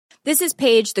This is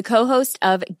Paige, the co-host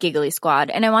of Giggly Squad,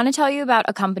 and I want to tell you about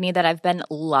a company that I've been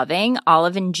loving,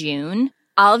 Olive & June.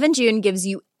 Olive & June gives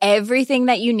you everything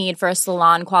that you need for a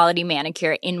salon-quality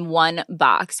manicure in one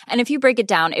box. And if you break it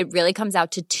down, it really comes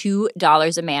out to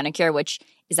 $2 a manicure, which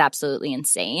is absolutely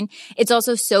insane. It's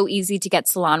also so easy to get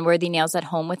salon-worthy nails at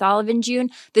home with Olive & June.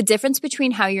 The difference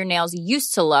between how your nails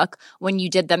used to look when you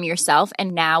did them yourself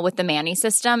and now with the Mani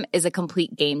system is a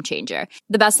complete game changer.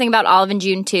 The best thing about Olive &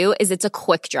 June, too, is it's a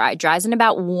quick dry. Dries in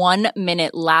about 1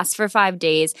 minute, lasts for 5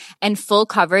 days, and full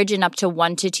coverage in up to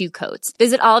 1 to 2 coats.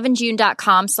 Visit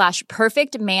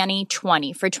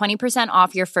oliveandjune.com/perfectmani20 for 20%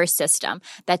 off your first system.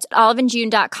 That's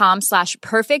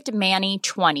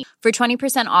oliveandjune.com/perfectmani20 for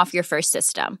 20% off your first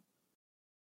system.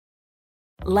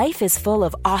 Life is full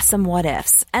of awesome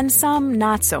what-ifs, and some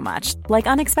not so much, like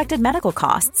unexpected medical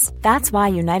costs. That's why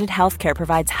United Healthcare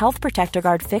provides Health Protector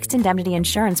Guard fixed indemnity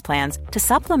insurance plans to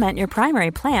supplement your primary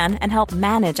plan and help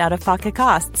manage out-of-pocket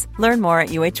costs. Learn more at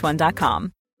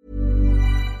uh1.com.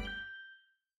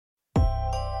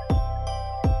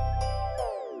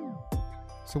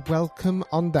 So welcome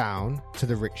on down to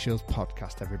the Rick Shields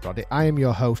podcast, everybody. I am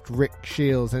your host, Rick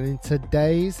Shields, and in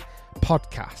today's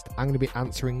podcast, I'm going to be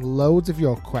answering loads of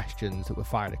your questions that were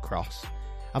fired across.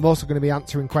 I'm also going to be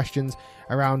answering questions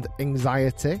around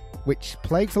anxiety, which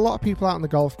plagues a lot of people out on the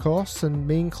golf course, and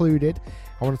me included.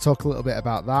 I want to talk a little bit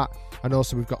about that. And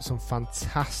also we've got some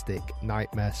fantastic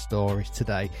nightmare stories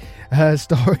today.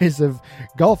 Stories of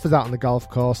golfers out on the golf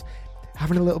course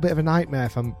having a little bit of a nightmare,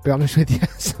 if I'm be honest with you.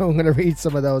 So I'm going to read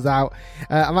some of those out.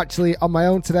 I'm actually on my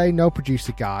own today, no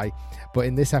producer guy. But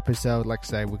in this episode, like I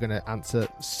say, we're going to answer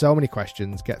so many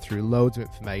questions, get through loads of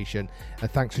information,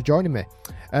 and thanks for joining me.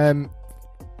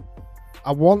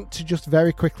 I want to just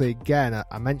very quickly, again,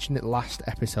 I mentioned it last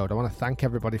episode, I want to thank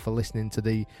everybody for listening to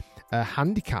the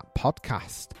Handicap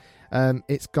podcast.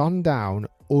 It's gone down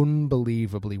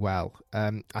unbelievably well.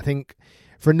 I think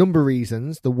for a number of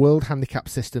reasons, the World Handicap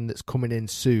system that's coming in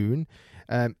soon,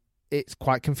 it's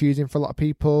quite confusing for a lot of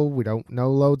people. We don't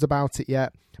know loads about it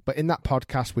yet. But in that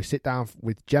podcast, we sit down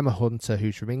with Gemma Hunter,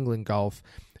 who's from England Golf,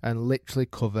 and literally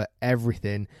cover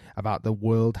everything about the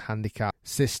World Handicap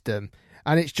system.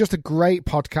 And it's just a great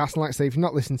podcast. And like I say, if you're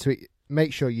not listening to it,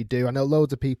 make sure you do. I know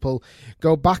loads of people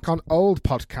go back on old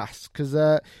podcasts because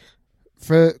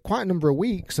for quite a number of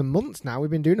weeks and months now,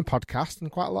 we've been doing a podcast and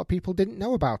quite a lot of people didn't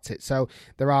know about it. So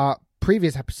there are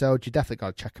previous episodes, you definitely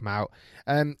got to check them out.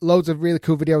 Loads of really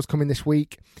cool videos coming this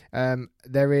week.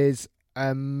 There is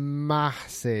a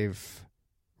massive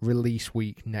release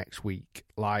week next week,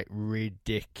 like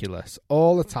ridiculous.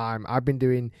 All the time I've been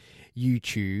doing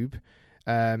YouTube.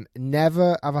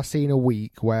 Never have I seen a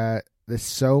week where there's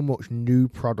so much new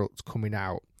product coming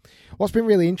out. What's been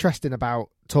really interesting about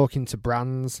talking to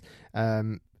brands,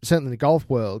 certainly in the golf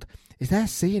world, is they're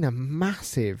seeing a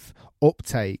massive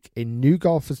uptake in new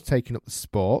golfers taking up the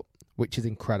sport, which is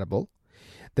incredible.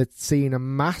 They're seeing a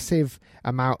massive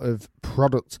amount of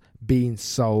product being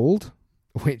sold,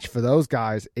 which for those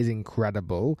guys is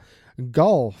incredible.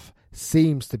 Golf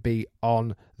seems to be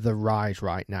on the rise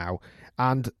right now.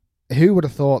 And who would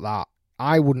have thought that?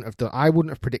 I wouldn't have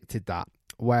predicted that.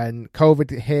 When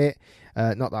COVID hit,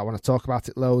 not that I want to talk about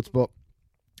it loads, but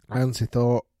I honestly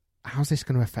thought, how's this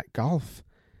going to affect golf?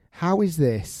 How is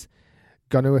this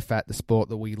going to affect the sport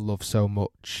that we love so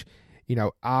much? You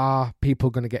know, are people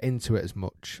going to get into it as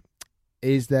much?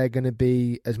 Is there going to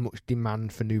be as much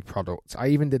demand for new products? I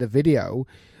even did a video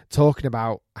talking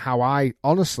about how I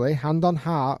honestly, hand on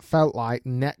heart, felt like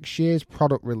next year's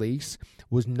product release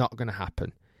was not going to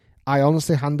happen. I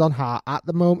honestly, hand on heart, at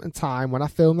the moment in time when I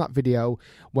filmed that video,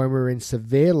 when we were in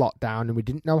severe lockdown and we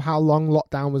didn't know how long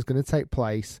lockdown was going to take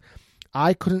place,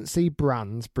 I couldn't see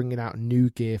brands bringing out new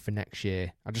gear for next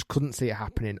year. I just couldn't see it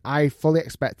happening. I fully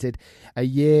expected a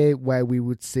year where we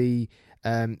would see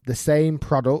the same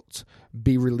product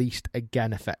be released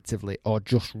again effectively, or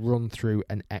just run through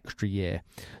an extra year.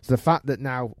 So the fact that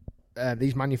now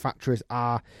these manufacturers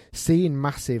are seeing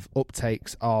massive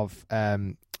uptakes of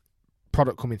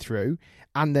product coming through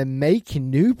and they're making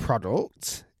new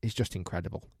products is just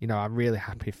incredible. You know, I'm really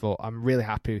happy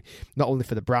not only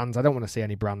for the brands. I don't want to see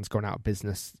any brands going out of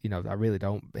business. You know, I really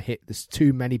don't. There's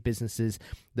too many businesses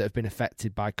that have been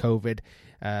affected by COVID.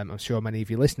 I'm sure many of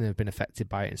you listening have been affected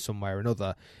by it in some way or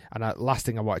another. And last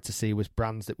thing I wanted to see was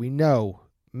brands that we know,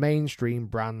 mainstream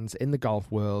brands in the golf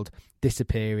world,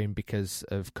 disappearing because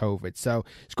of COVID. So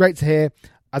it's great to hear.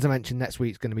 As I mentioned, next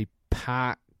week's going to be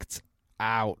packed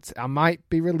out. I might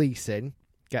be releasing,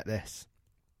 get this,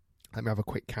 let me have a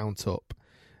quick count up.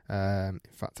 In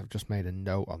fact, I've just made a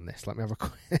note on this. Let me have a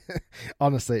quick...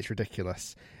 Honestly, it's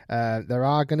ridiculous. There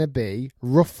are going to be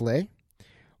roughly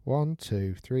 1,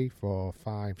 2, 3, 4,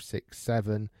 5, 6,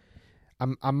 7.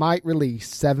 I might release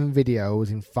 7 videos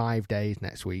in 5 days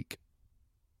next week.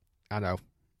 I know.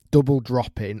 Double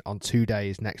dropping on 2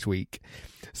 days next week.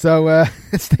 So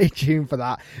stay tuned for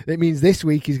that. It means this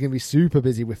week is going to be super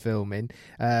busy with filming.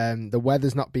 The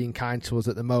weather's not being kind to us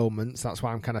at the moment, so that's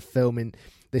why I'm kind of filming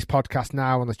this podcast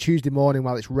now on a Tuesday morning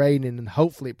while it's raining, and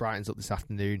hopefully it brightens up this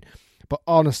afternoon. But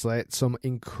honestly, it's some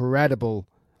incredible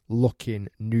looking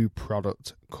new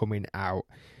product coming out.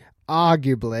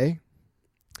 Arguably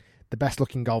the best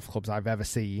looking golf clubs I've ever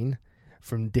seen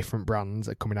from different brands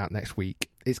are coming out next week.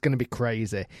 It's going to be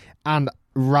crazy and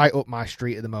right up my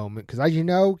street at the moment, because as you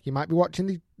know, you might be watching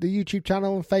the YouTube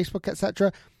channel and Facebook,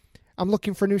 etc. I'm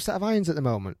looking for a new set of irons at the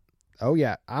moment. Oh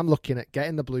yeah, I'm looking at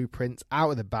getting the blueprints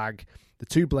out of the bag, the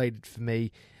 2-bladed for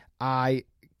me. I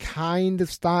kind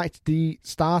of started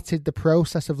the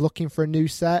process of looking for a new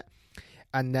set,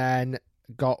 and then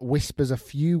got whispers a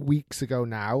few weeks ago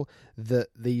now that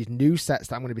these new sets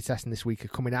that I'm going to be testing this week are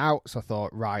coming out. So I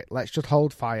thought, right, let's just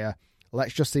hold fire.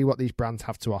 Let's just see what these brands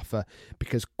have to offer,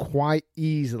 because quite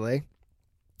easily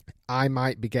I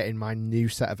might be getting my new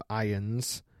set of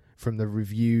irons from the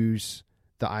reviews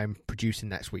that I'm producing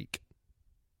next week.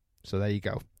 So there you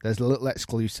go. There's a little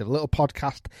exclusive, a little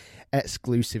podcast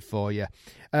exclusive for you.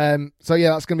 So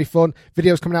yeah, that's going to be fun.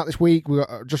 Videos coming out this week. We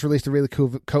just released a really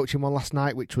cool coaching one last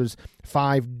night, which was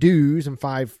 5 do's and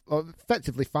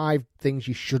effectively 5 things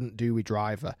you shouldn't do with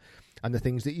driver, and the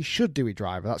things that you should do with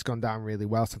driver. That's gone down really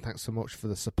well. So thanks so much for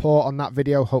the support on that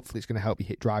video. Hopefully it's going to help you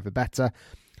hit driver better.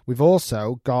 We've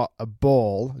also got a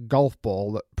golf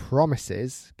ball that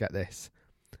promises, get this,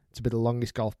 to be the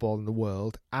longest golf ball in the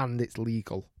world, and it's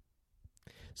legal.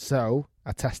 So,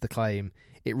 I test the claim.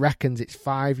 It reckons it's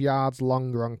 5 yards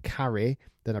longer on carry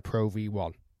than a Pro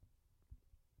V1.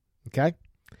 Okay?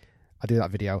 I do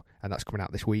that video, and that's coming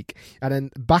out this week. And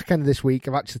then, back end of this week,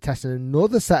 I've actually tested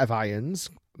another set of irons.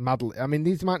 Madly. I mean,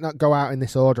 these might not go out in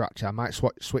this order, actually. I might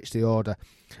switch the order.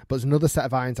 But there's another set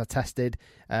of irons I tested.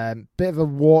 Bit of a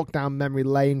walk down memory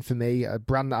lane for me. A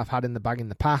brand that I've had in the bag in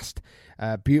the past.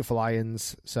 Beautiful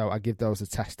irons. So, I give those a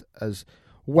test as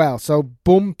well. So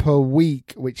bumper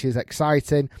week, which is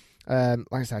exciting. Like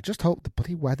I said, I just hope the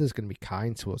bloody weather's going to be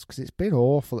kind to us, because it's been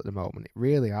awful at the moment. It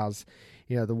really has.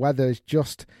 You know, the weather is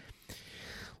just...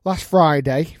 Last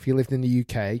Friday, if you lived in the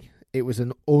UK, it was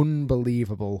an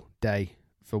unbelievable day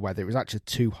for weather. It was actually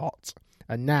too hot.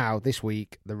 And now, this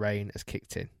week, the rain has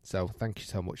kicked in. So thank you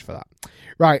so much for that.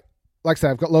 Right. Like I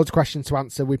said, I've got loads of questions to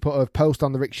answer. We put a post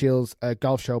on the Rick Shields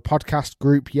Golf Show podcast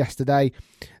group yesterday.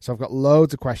 So I've got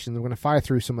loads of questions. I'm going to fire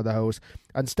through some of those.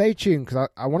 And stay tuned, because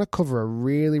I want to cover a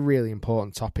really, really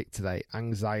important topic today.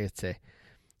 Anxiety,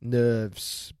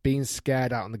 nerves, being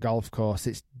scared out on the golf course.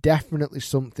 It's definitely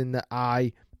something that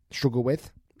I struggle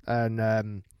with. And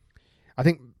I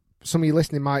think some of you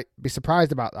listening might be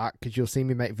surprised about that, because you'll see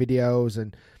me make videos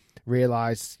and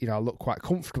realise, I look quite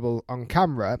comfortable on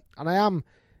camera. And I am...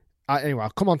 Anyway, I'll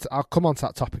come on to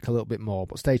that topic a little bit more,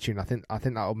 but stay tuned. I think that'll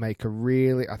that'll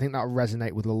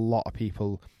resonate with a lot of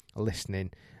people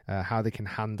listening, how they can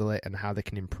handle it and how they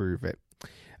can improve it.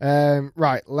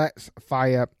 Right, let's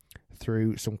fire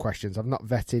through some questions. I've not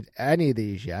vetted any of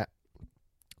these yet,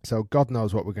 so God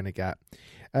knows what we're going to get.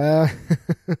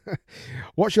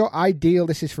 What's your ideal?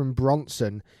 This is from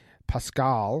Bronson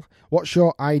Pascal. What's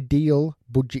your ideal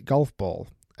budget golf ball?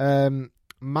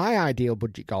 My ideal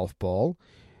budget golf ball.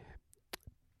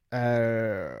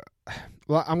 Well,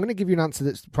 I'm going to give you an answer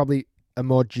that's probably a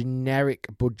more generic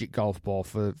budget golf ball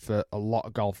for a lot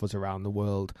of golfers around the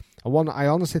world. And one I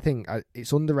honestly think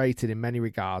it's underrated in many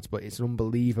regards, but it's an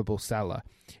unbelievable seller,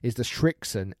 is the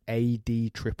Srixon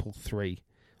AD33.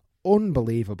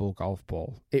 Unbelievable golf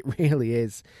ball. It really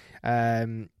is.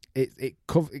 It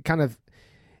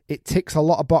ticks a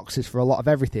lot of boxes for a lot of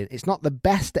everything. It's not the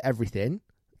best at everything,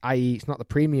 i.e. it's not the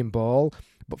premium ball.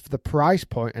 But for the price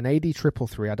point, an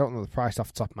AD33, I don't know the price off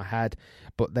the top of my head,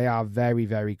 but they are very,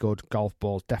 very good golf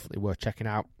balls. Definitely worth checking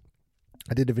out.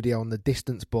 I did a video on the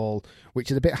distance ball, which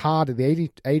is a bit harder. The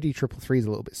AD33 is a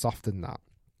little bit softer than that.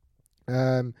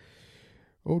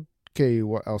 Okay,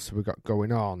 what else have we got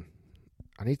going on?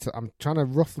 I'm trying to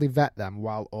roughly vet them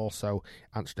while also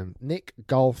answering them. Nick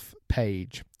Golf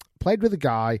Page. Played with a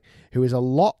guy who is a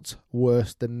lot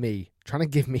worse than me, trying to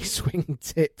give me swing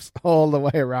tips all the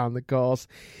way around the course,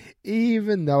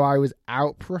 even though I was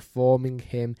outperforming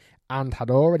him and had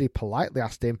already politely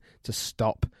asked him to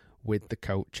stop with the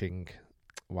coaching.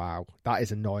 Wow, that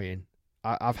is annoying.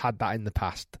 I've had that in the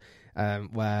past,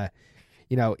 where,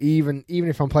 even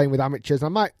if I'm playing with amateurs,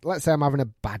 let's say I'm having a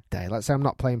bad day, let's say I'm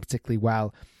not playing particularly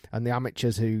well, and the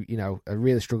amateurs who, are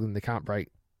really struggling, they can't break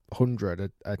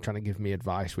 100 are trying to give me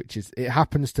advice, it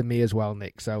happens to me as well,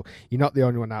 Nick. So you're not the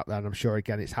only one out there, and I'm sure,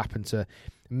 again, it's happened to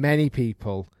many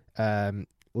people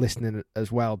listening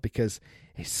as well, because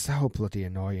it's so bloody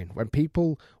annoying when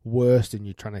people worse than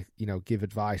you trying to, give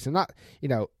advice. And that,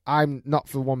 I'm not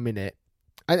for 1 minute.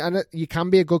 And you can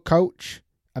be a good coach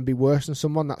and be worse than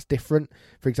someone. That's different.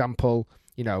 For example,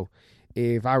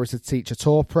 if I was to teach a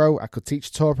tour pro, I could teach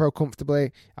a tour pro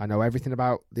comfortably. I know everything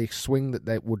about the swing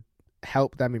that would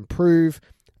help them improve.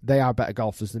 They are better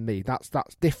golfers than me. That's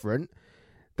different.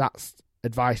 That's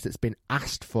advice that's been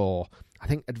asked for. I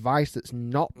think advice that's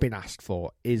not been asked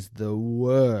for is the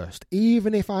worst.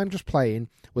 Even if I'm just playing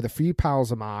with a few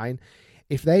pals of mine,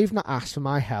 if they've not asked for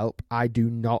my help, I do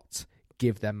not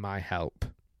give them my help.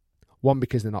 One,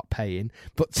 because they're not paying,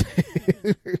 but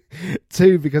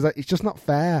two, because it's just not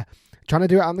fair. Trying to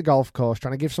do it on the golf course,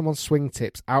 trying to give someone swing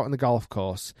tips out on the golf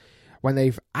course, when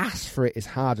they've asked for it, is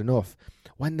hard enough.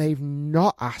 When they've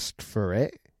not asked for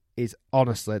it is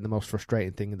honestly the most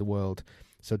frustrating thing in the world.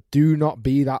 So do not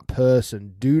be that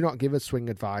person. Do not give a swing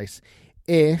advice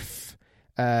if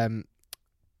they've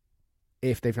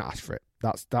not asked for it.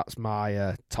 That's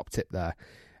my top tip there.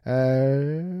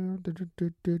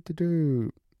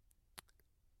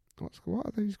 What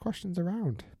are these questions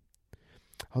around?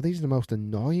 Oh, these are the most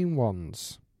annoying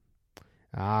ones.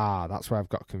 That's where I've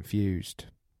got confused.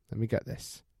 Let me get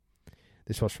this.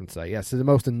 This was from today. Yeah, so the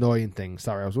most annoying thing.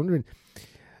 Sorry, I was wondering.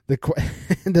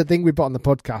 The thing we put on the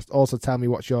podcast, also tell me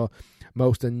what's your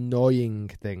most annoying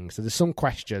thing. So there's some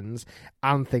questions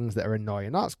and things that are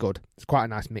annoying. That's good. It's quite a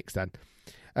nice mix then.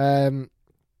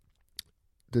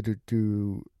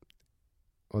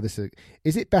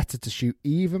 Is it better to shoot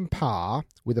even par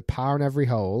with a par on every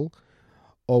hole,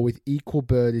 or with equal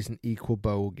birdies and equal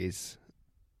bogeys?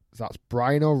 So that's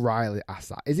Brian O'Reilly asked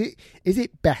that. Is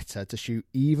it better to shoot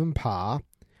even par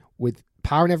with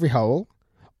par on every hole,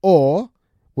 or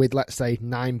with, let's say,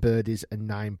 9 birdies and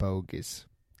 9 bogeys?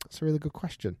 That's a really good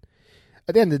question.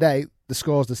 At the end of the day, the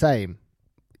score's the same.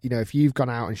 If you've gone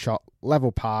out and shot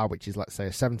level par, which is, let's say,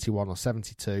 a 71 or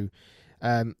 72,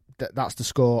 that's the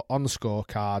score on the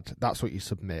scorecard. That's what you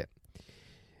submit.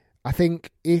 I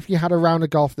think if you had a round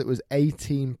of golf that was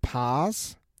 18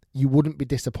 pars, you wouldn't be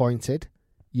disappointed.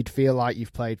 You'd feel like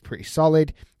you've played pretty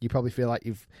solid. You probably feel like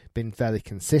you've been fairly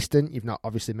consistent. You've not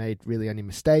obviously made really any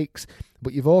mistakes,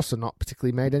 but you've also not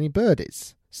particularly made any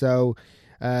birdies. So,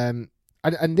 and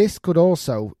this could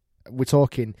also, we're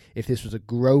talking if this was a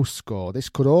gross score, this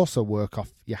could also work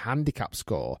off your handicap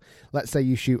score. Let's say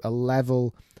you shoot a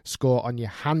level score on your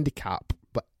handicap,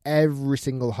 but every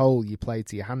single hole you played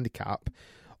to your handicap,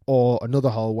 or another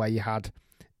hole where you had,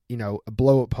 a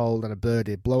blow-up hole and a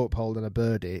birdie, blow-up hole and a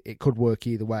birdie. It could work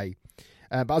either way.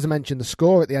 But as I mentioned, the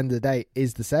score at the end of the day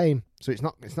is the same, so it's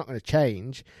not going to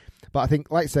change. But I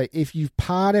think, like I say, if you've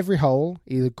parred every hole,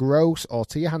 either gross or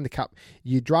to your handicap,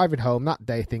 you're driving home that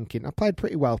day thinking, I played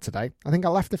pretty well today. I think I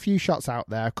left a few shots out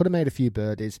there. I could have made a few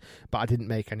birdies, but I didn't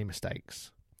make any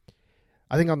mistakes.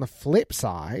 I think on the flip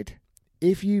side,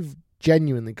 if you've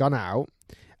genuinely gone out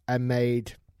and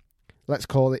made, let's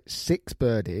call it 6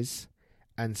 birdies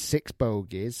and 6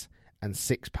 bogeys and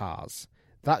 6 pars,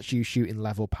 that's you shooting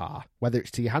level par. Whether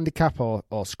it's to your handicap or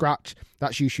scratch,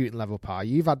 that's you shooting level par.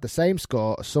 You've had the same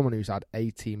score as someone who's had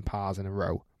 18 pars in a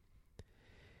row.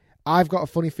 I've got a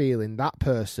funny feeling that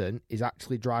person is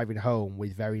actually driving home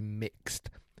with very mixed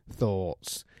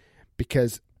thoughts,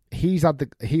 because he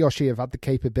or she have had the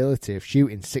capability of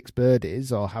shooting 6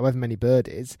 birdies or however many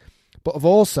birdies, but have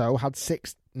also had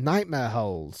 6 nightmare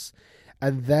holes.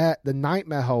 And the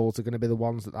nightmare holes are going to be the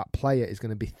ones that player is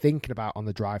going to be thinking about on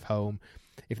the drive home.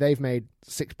 If they've made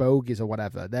 6 bogeys or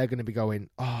whatever, they're going to be going,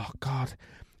 oh, God,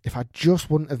 if I just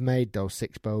wouldn't have made those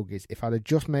 6 bogeys, if I'd have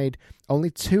just made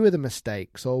only 2 of the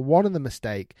mistakes or 1 of the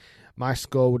mistake, my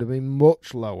score would have been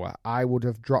much lower. I would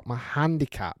have dropped my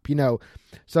handicap,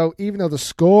 So even though the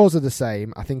scores are the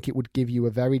same, I think it would give you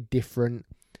a very different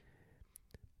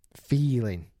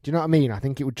feeling. Do you know what I mean? I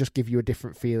think it would just give you a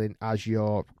different feeling as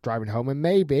you're driving home, and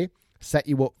maybe set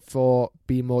you up for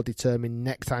being more determined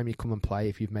next time you come and play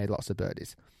if you've made lots of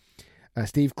birdies.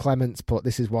 Steve Clements put,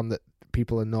 this is one that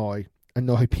people annoy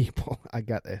people. I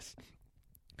get this.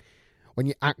 When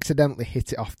you accidentally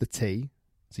hit it off the tee,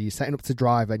 so you're setting up to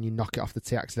drive and you knock it off the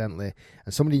tee accidentally,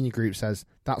 and somebody in your group says,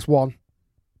 that's one.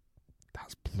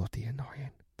 That's bloody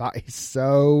annoying. That is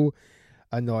so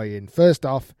annoying. First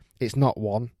off, it's not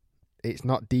one. It's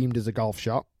not deemed as a golf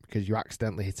shot because you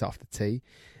accidentally hit it off the tee.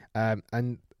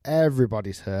 And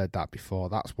everybody's heard that before.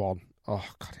 That's one. Oh,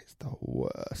 God, it's the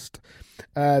worst.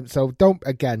 So don't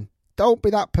Don't be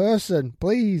that person,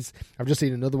 please. I've just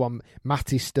seen another one.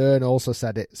 Matty Stern also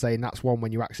said it, saying that's one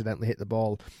when you accidentally hit the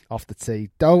ball off the tee.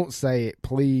 Don't say it,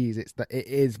 please. It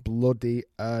is bloody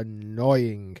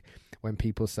annoying when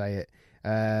people say it.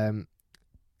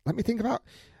 Let me think about...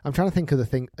 I'm trying to think of the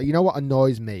thing. You know what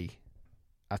annoys me?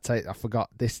 I forgot.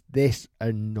 This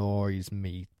annoys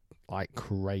me like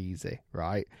crazy,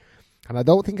 right? And I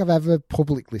don't think I've ever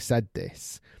publicly said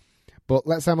this, but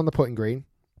let's say I'm on the putting green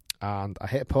and I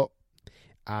hit a putt,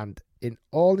 and in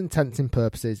all intents and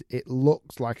purposes, it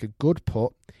looks like a good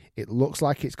putt. It looks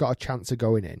like it's got a chance of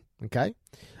going in, okay?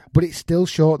 But it's still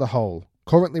short the hole.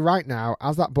 Currently, right now,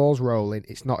 as that ball's rolling,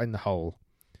 it's not in the hole.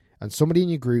 And somebody in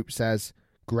your group says,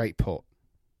 great putt.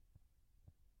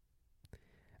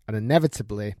 And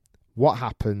inevitably, what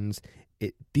happens,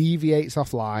 it deviates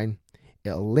offline,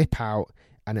 it'll lip out,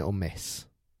 and it'll miss.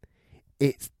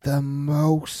 It's the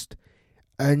most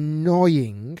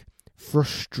annoying,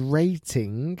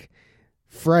 frustrating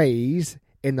phrase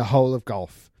in the whole of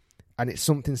golf. And it's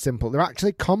something simple. They're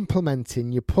actually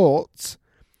complimenting your putt,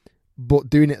 but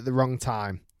doing it at the wrong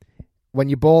time, when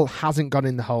your ball hasn't gone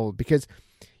in the hole. Because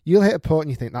you'll hit a putt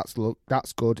and you think,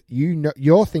 that's good. You know,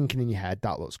 you're thinking in your head,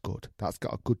 that looks good. That's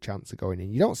got a good chance of going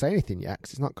in. You don't say anything yet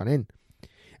because it's not gone in.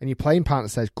 And your playing partner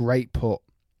says, great putt.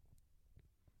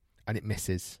 And it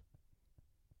misses.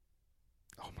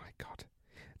 Oh my God.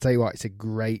 Tell you what, it's a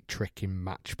great trick in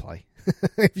match play.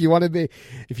 if you want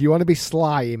to be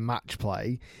sly in match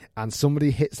play and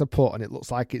somebody hits a putt and it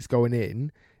looks like it's going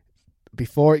in,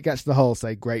 before it gets to the hole,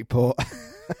 say great putt.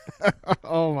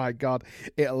 Oh my God,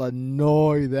 it'll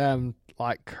annoy them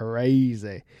like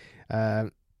crazy. Oh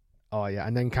yeah,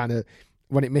 and then kind of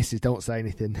when it misses, don't say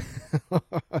anything.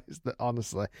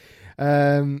 Honestly.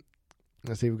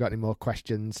 Let's see if we've got any more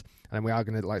questions, and then we are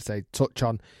going to touch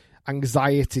on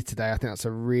anxiety today. I think that's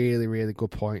a really, really good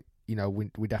point. You know,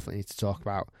 we definitely need to talk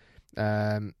about.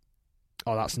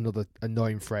 That's another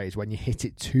annoying phrase, when you hit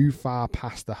it too far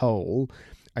past the hole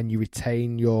and you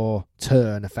retain your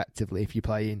turn effectively. If you're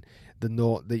playing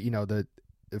the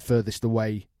furthest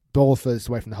away ball, furthest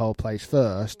away from the hole plays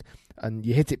first, and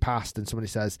you hit it past, and somebody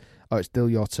says, "Oh, it's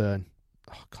still your turn."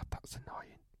 Oh God, that's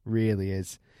annoying. Really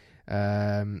is.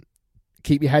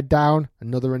 Keep your head down.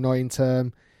 Another annoying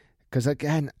term, because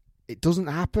again, it doesn't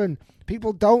happen.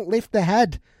 People don't lift their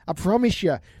head. I promise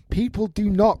you, people do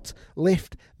not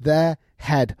lift their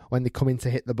head when they come in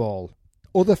to hit the ball.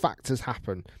 Other factors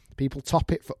happen. People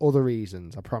top it for other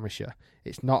reasons. I promise you,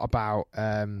 it's not about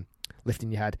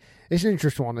lifting your head. It's an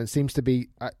interesting one, and seems to be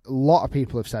a lot of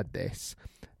people have said this,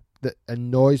 that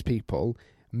annoys people.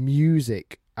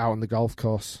 Music out on the golf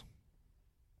course.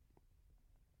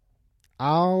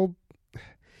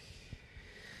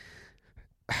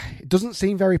 It doesn't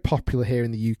seem very popular here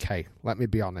in the UK, let me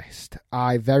be honest.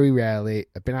 I very rarely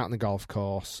have been out on the golf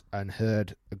course and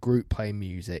heard a group playing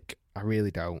music. I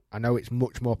really don't. I know it's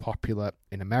much more popular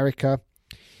in America.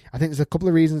 I think there's a couple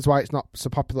of reasons why it's not so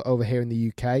popular over here in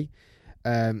the UK.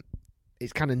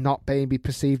 It's kind of not maybe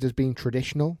perceived as being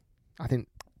traditional. I think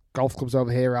golf clubs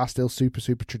over here are still super,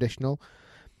 super traditional.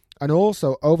 And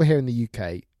also, over here in the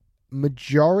UK,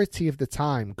 majority of the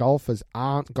time, golfers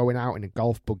aren't going out in a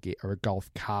golf buggy or a golf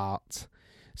cart.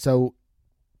 So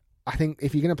I think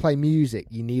if you're going to play music,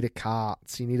 you need a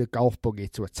cart. You need a golf buggy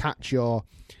to attach your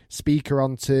speaker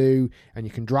onto, and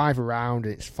you can drive around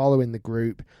and it's following the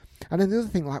group. And then the other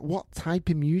thing, like, what type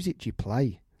of music do you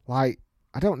play? Like,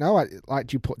 I don't know. Like,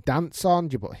 do you put dance on?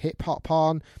 Do you put hip hop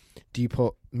on? Do you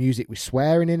put music with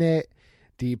swearing in it?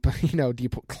 Do you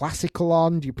put classical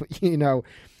on? Do you put,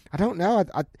 I don't know.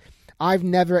 I've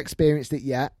never experienced it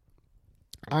yet.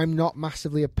 I'm not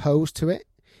massively opposed to it.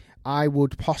 I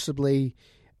would possibly,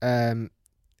 it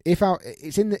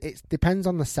depends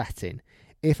on the setting.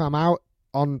 If I'm out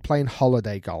on playing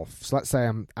holiday golf, so let's say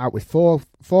I'm out with four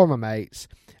of my mates,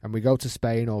 and we go to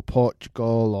Spain or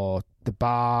Portugal or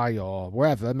Dubai or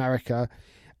wherever, America,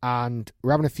 and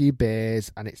we're having a few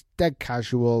beers, and it's dead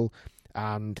casual,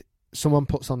 and someone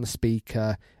puts on the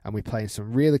speaker and we're playing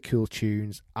some really cool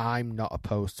tunes, I'm not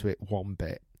opposed to it one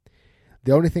bit.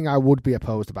 The only thing I would be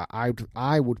opposed about,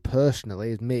 I would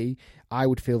personally, as me, I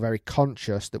would feel very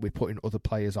conscious that we're putting other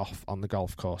players off on the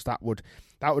golf course. That would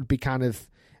be kind of,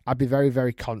 I'd be very,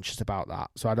 very conscious about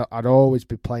that. So I'd always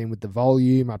be playing with the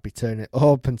volume. I'd be turning it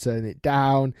up and turning it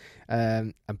down,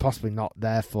 and possibly not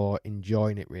therefore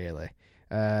enjoying it really.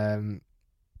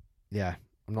 Yeah.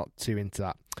 I'm not too into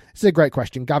that. This is a great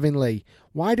question. Gavin Lee.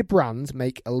 Why do brands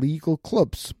make illegal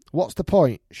clubs? What's the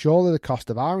point? Surely the cost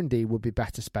of R&D would be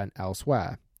better spent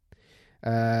elsewhere.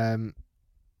 Guys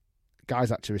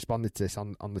actually responded to this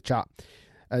on the chat.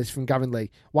 It's from Gavin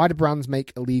Lee. Why do brands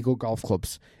make illegal golf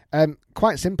clubs?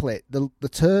 Quite simply, the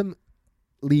term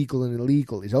legal and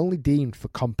illegal is only deemed for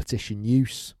competition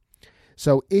use.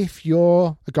 So if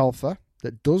you're a golfer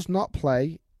that does not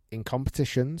play in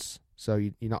competitions, so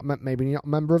you're not maybe you're not a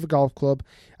member of a golf club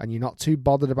and you're not too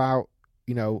bothered about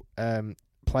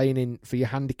playing in for your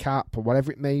handicap or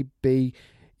whatever it may be,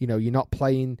 you're not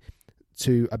playing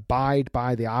to abide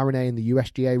by the RNA and the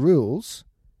USGA rules,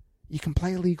 you can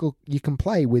play illegal. You can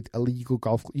play with illegal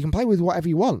golf. You can play with whatever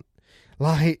you want.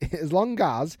 Like, as long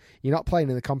as you're not playing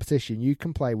in the competition, you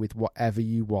can play with whatever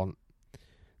you want.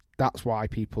 That's why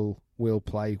people will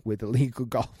play with illegal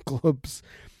golf clubs,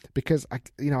 because I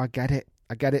get it.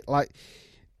 I get it. Like,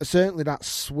 certainly that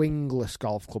swingless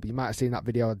golf club. You might have seen that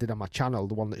video I did on my channel,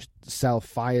 the one that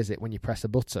self-fires it when you press a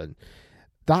button.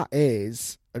 That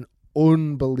is an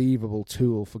unbelievable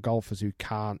tool for golfers who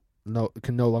can no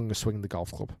longer swing the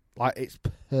golf club. Like, it's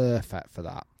perfect for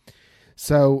that.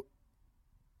 So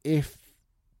if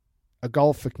a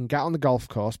golfer can get on the golf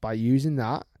course by using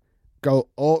that, go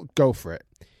for it.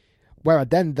 Where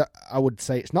I would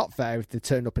say it's not fair if they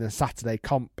turned up in a Saturday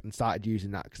comp and started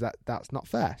using that, because that's not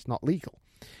fair. It's not legal.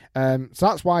 So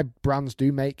that's why brands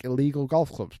do make illegal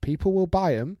golf clubs. People will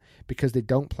buy them because they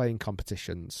don't play in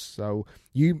competitions. So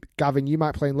you, Gavin, you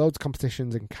might play in loads of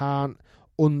competitions and can't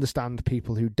understand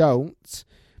people who don't.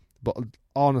 But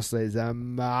honestly,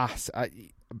 there's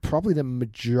probably the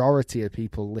majority of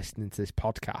people listening to this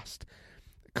podcast,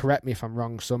 correct me if I'm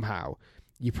wrong somehow,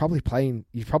 you probably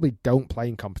don't play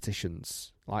in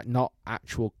competitions, like not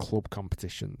actual club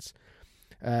competitions.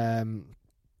 So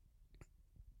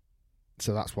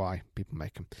that's why people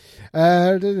make them.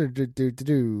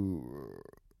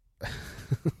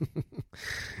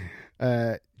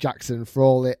 Jackson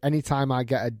Frawley, anytime I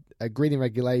get a greening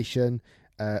regulation,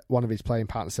 one of his playing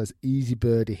partners says easy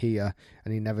birdie here,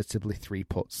 and inevitably 3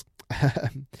 putts.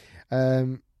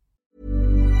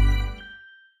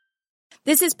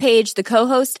 This is Paige, the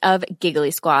co-host of Giggly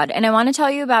Squad, and I want to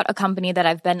tell you about a company that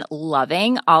I've been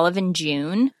loving, Olive &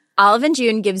 June. Olive &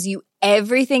 June gives you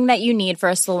everything that you need for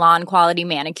a salon-quality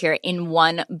manicure in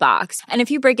one box. And if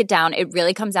you break it down, it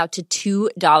really comes out to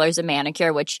 $2 a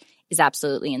manicure, which is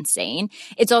absolutely insane.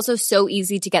 It's also so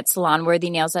easy to get salon-worthy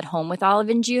nails at home with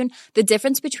Olive & June. The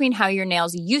difference between how your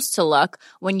nails used to look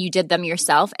when you did them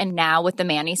yourself and now with the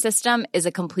Mani system is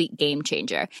a complete game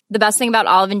changer. The best thing about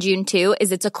Olive & June, too,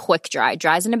 is it's a quick dry.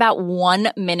 Dries in about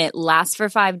 1 minute, lasts for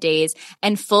 5 days,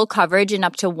 and full coverage in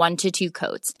up to 1 to 2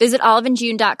 coats. Visit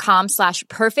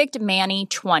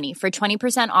oliveandjune.com/perfectmani20 for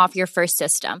 20% off your first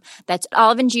system. That's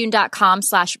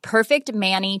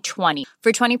oliveandjune.com/perfectmani20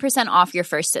 for 20% off your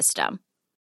first system.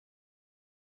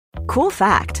 Cool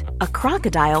fact, a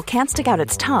crocodile can't stick out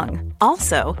its tongue.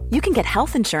 Also, you can get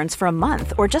health insurance for a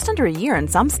month or just under a year in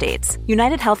some states.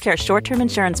 United Healthcare short-term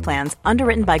insurance plans,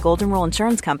 underwritten by Golden Rule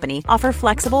Insurance Company, offer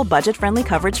flexible, budget-friendly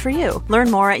coverage for you.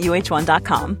 Learn more at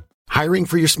uh1.com. Hiring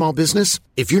for your small business?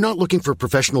 If you're not looking for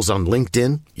professionals on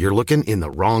LinkedIn, you're looking in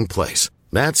the wrong place.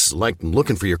 That's like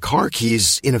looking for your car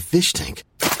keys in a fish tank.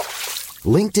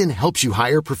 LinkedIn helps you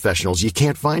hire professionals you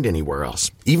can't find anywhere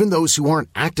else, even those who aren't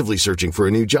actively searching for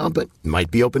a new job but might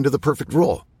be open to the perfect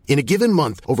role. In a given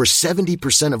month, over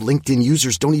 70% of LinkedIn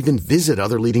users don't even visit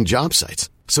other leading job sites.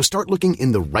 So start looking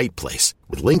in the right place.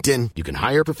 With LinkedIn, you can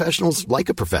hire professionals like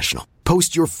a professional.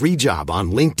 Post your free job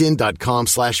on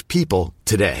linkedin.com/people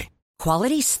today.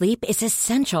 Quality sleep is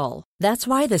essential. That's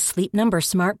why the Sleep Number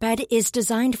Smart Bed is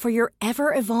designed for your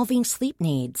ever-evolving sleep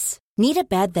needs. Need a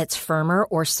bed that's firmer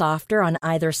or softer on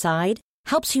either side?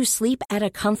 Helps you sleep at a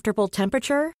comfortable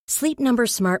temperature? Sleep Number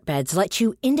Smart Beds let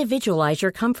you individualize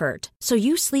your comfort, so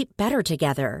you sleep better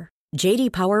together. J.D.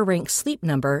 Power ranks Sleep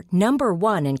Number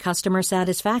 #1 in customer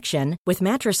satisfaction with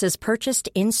mattresses purchased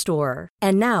in-store.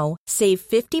 And now, save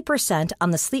 50%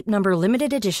 on the Sleep Number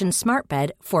Limited Edition Smart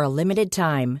Bed for a limited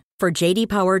time. For J.D.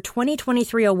 Power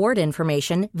 2023 award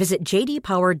information, visit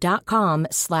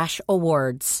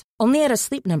jdpower.com/awards. Only at a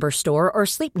Sleep Number store or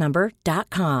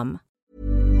sleepnumber.com.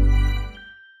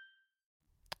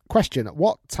 Question: At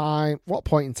what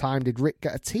point in time did Rick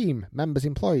get a team, members,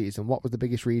 employees, and what was the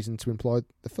biggest reason to employ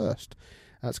the first?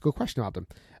 That's a good question, Adam.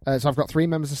 So I've got 3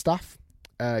 members of staff.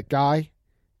 Guy,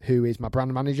 who is my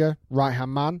brand manager,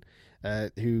 right-hand man,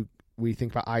 who we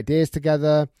think about ideas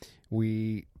together.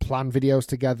 We plan videos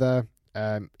together.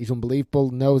 He's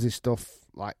unbelievable, knows his stuff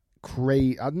like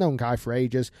crazy. I've known Guy for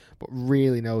ages, but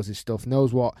really knows his stuff,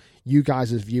 knows what you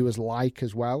guys as viewers like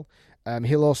as well.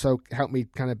 He'll also help me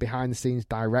kind of behind the scenes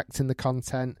directing the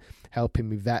content, helping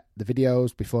me vet the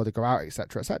videos before they go out,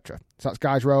 etc., etc. So that's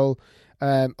Guy's role.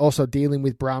 Also dealing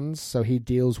with brands, so he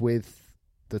deals with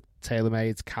the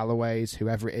TaylorMades, Callaways,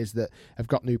 whoever it is that have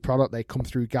got new product, they come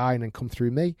through Guy and then come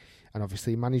through me. And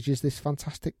obviously he manages this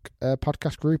fantastic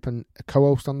podcast group and a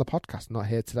co-host on the podcast. Not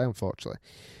here today, unfortunately.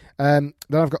 Then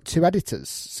I've got 2 editors.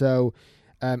 So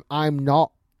I'm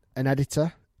not an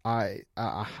editor. I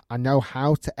know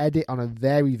how to edit on a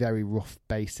very, very rough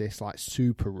basis, like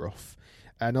super rough.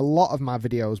 And a lot of my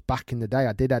videos back in the day,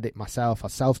 I did edit myself. I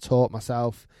self-taught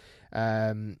myself.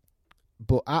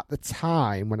 But at the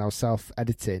time when I was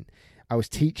self-editing, I was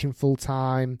teaching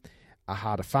full-time. I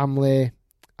had a family.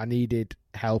 I needed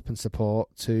help and support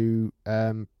to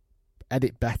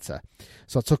edit better.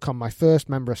 So I took on my first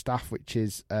member of staff, which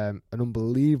is an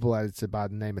unbelievable editor by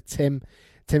the name of Tim.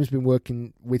 Tim's been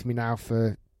working with me now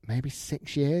for maybe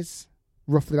 6 years,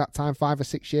 roughly that time, 5 or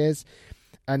 6 years.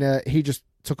 And he just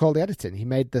took all the editing. He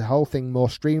made the whole thing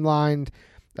more streamlined.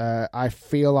 I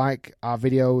feel like our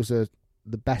videos are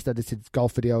the best edited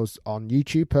golf videos on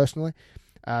YouTube, personally.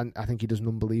 And I think he does an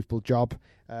unbelievable job.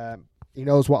 He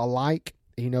knows what I like.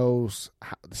 He knows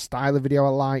the style of video I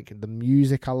like, the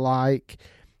music I like.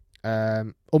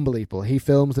 Unbelievable. He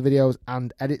films the videos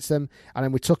and edits them. And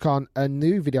then we took on a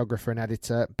new videographer and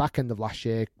editor back end of last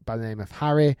year by the name of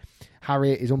Harry.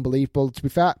 Harry is unbelievable. To be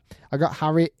fair, I got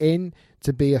Harry in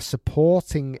to be a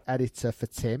supporting editor for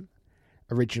Tim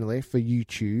originally for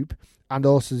YouTube, and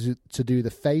also to do the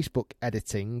Facebook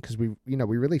editing, because we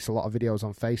release a lot of videos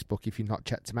on Facebook if you've not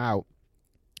checked him out.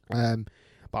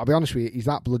 But I'll be honest with you, he's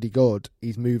that bloody good.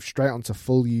 He's moved straight onto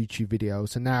full YouTube videos.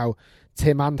 So now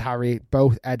Tim and Harry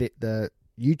both edit the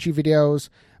YouTube videos,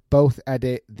 both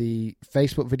edit the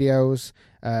Facebook videos.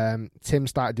 Tim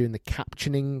started doing the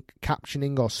captioning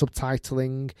or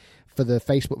subtitling for the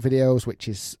Facebook videos, which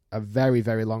is a very,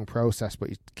 very long process, but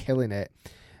he's killing it.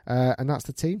 And that's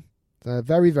the team. A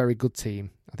very, very good team.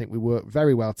 I think we work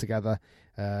very well together.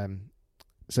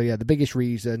 So yeah, the biggest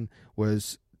reason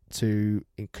was to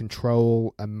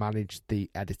control and manage the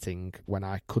editing when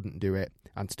I couldn't do it,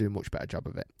 and to do a much better job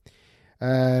of it.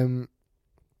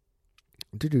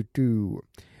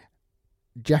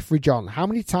 Jeffrey John, how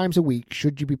many times a week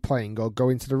should you be playing or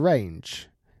going to the range?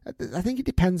 I think it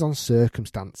depends on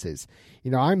circumstances.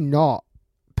 I'm not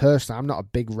a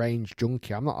big range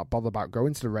junkie. I'm not bothered about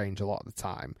going to the range a lot of the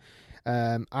time.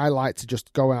 I like to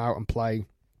just go out and play.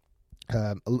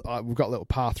 We've got a little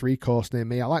par 3 course near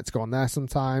me. I like to go on there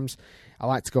sometimes. I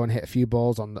like to go and hit a few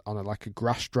balls on a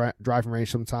grass driving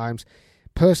range sometimes.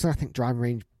 Personally, I think driving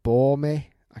range bore me.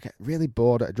 I get really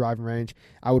bored at a driving range.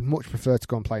 I would much prefer to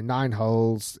go and play 9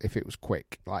 holes if it was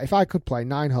quick. Like if I could play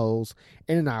 9 holes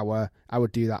in an hour, I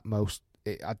would do that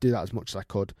I'd do that as much as I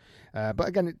could. But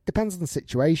again, it depends on the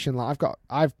situation. Like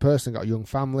I've personally got a young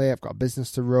family. I've got a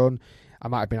business to run. I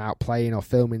might have been out playing or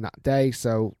filming that day,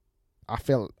 so I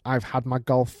feel I've had my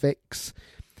golf fix.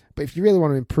 But if you really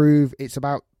want to improve, it's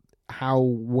about how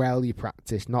well you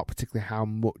practice, not particularly how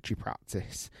much you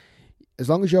practice. As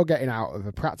long as you're getting out of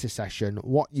a practice session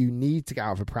what you need to get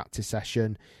out of a practice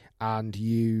session, and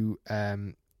you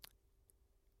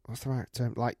what's the right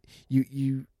term? Like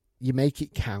you make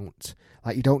it count.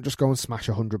 Like you don't just go and smash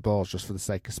 100 balls just for the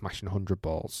sake of smashing 100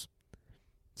 balls.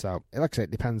 So, like I say,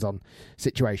 it depends on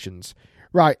situations.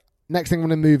 Right, next thing I'm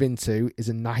going to move into is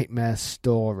a nightmare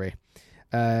story.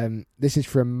 This is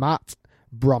from Matt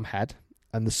Bromhead,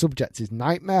 and the subject is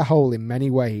Nightmare Hole in Many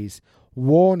Ways.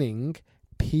 Warning,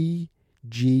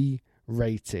 PG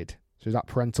rated. So is that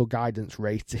parental guidance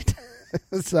rated?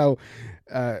 So,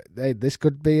 this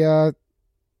could be a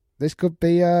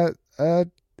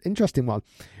interesting one.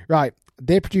 Right,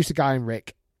 dear producer Guy and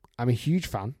Rick, I'm a huge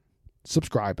fan,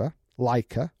 subscriber,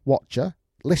 liker, watcher,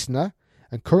 listener,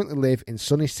 and currently live in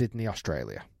sunny Sydney,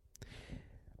 Australia.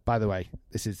 By the way,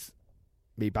 this is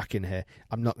me back in here.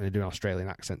 I'm not going to do an Australian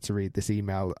accent to read this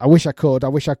email. I wish I could. I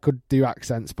wish I could do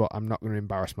accents, but I'm not going to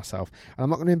embarrass myself. And I'm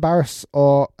not going to embarrass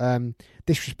or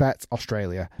disrespect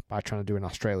Australia by trying to do an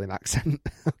Australian accent.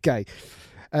 Okay.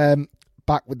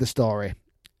 Back with the story.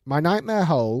 My nightmare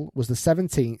hole was the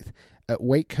 17th at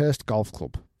Wakehurst Golf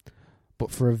Club, but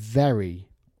for a very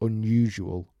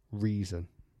unusual reason.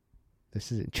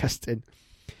 This is interesting.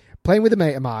 Playing with a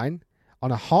mate of mine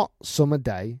on a hot summer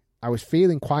day, I was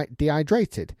feeling quite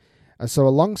dehydrated, and so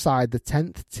alongside the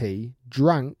 10th tee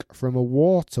drank from a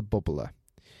water bubbler,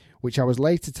 which I was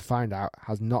later to find out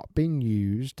has not been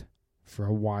used for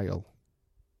a while.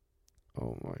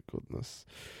 Oh my goodness.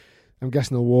 I'm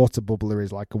guessing a water bubbler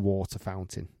is like a water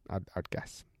fountain, I'd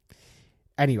guess.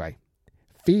 Anyway,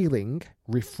 feeling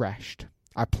refreshed,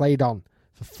 I played on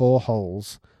for 4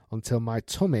 holes until my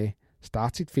tummy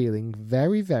started feeling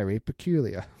very, very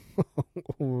peculiar.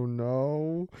 Oh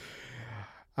no.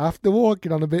 After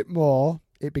walking on a bit more,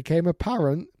 it became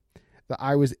apparent that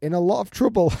I was in a lot of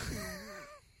trouble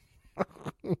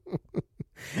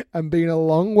and being a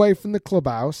long way from the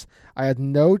clubhouse, I had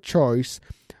no choice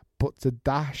but to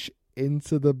dash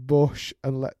into the bush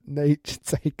and let nature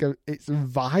take its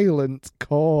violent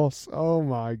course. Oh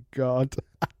my God.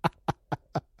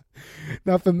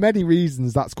 Now, for many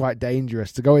reasons, that's quite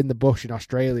dangerous to go in the bush in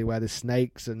Australia where there's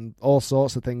snakes and all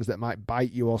sorts of things that might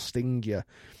bite you or sting you.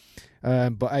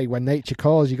 But hey, when nature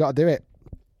calls, you got to do it.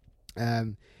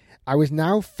 I was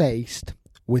now faced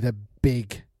with a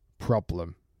big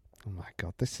problem. Oh my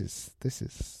God, this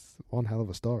is one hell of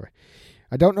a story.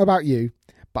 I don't know about you,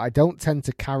 but I don't tend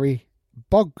to carry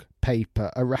bog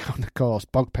paper around the course.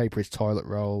 Bog paper is toilet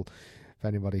roll, if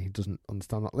anybody doesn't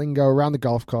understand that lingo, around the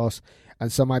golf course.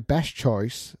 And so my best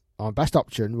choice, or my best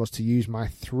option, was to use my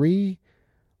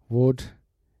 3-wood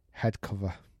head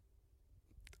cover.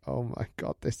 Oh my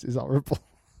God, this is horrible.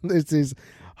 This is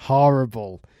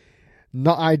horrible.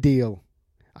 Not ideal,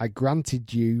 I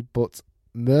granted you, but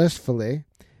mercifully,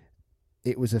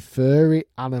 it was a furry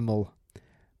animal,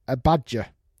 a badger.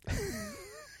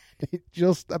 It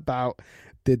just about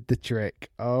did the trick.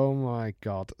 Oh my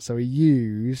God. So he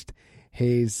used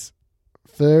his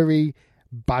furry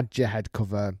badger head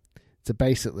cover to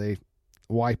basically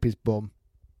wipe his bum.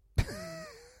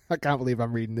 I can't believe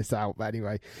I'm reading this out, but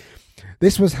anyway.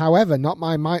 This was, however, not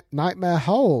my nightmare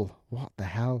hole. What the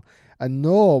hell? And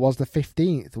nor was the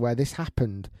 15th where this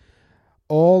happened.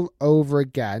 All over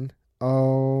again.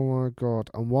 Oh my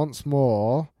God. And once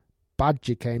more,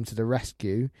 Badger came to the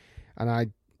rescue, and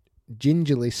I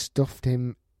gingerly stuffed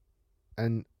him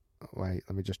and... Wait,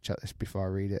 let me just check this before I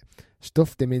read it.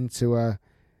 Stuffed him into a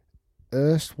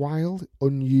erstwhile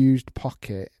unused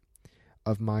pocket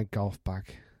of my golf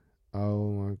bag.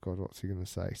 Oh my God, what's he going to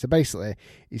say? So basically,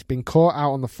 he's been caught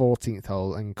out on the 14th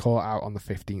hole and caught out on the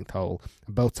 15th hole.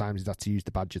 And both times he's had to use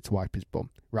the badger to wipe his bum.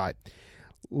 Right.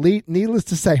 Needless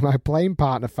to say, my playing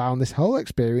partner found this whole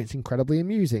experience incredibly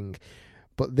amusing.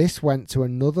 But this went to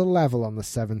another level on the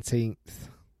 17th.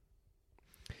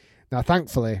 Now,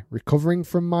 thankfully, recovering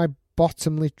from my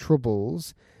bottomly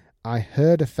troubles, I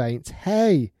heard a faint,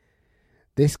 "Hey!"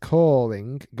 This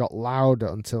calling got louder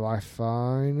until I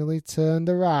finally turned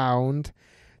around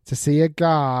to see a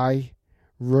guy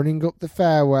running up the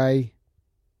fairway,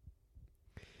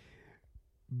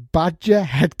 badger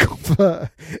head cover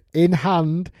in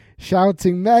hand,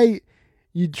 shouting, "Mate,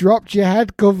 you dropped your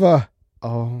head cover."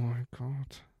 Oh my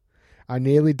God. I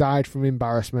nearly died from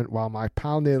embarrassment while my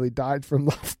pal nearly died from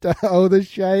laughter. Oh, the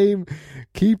shame.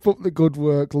 Keep up the good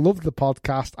work. Love the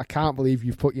podcast. I can't believe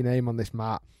you've put your name on this,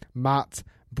 Matt. Matt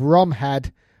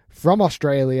Bromhead from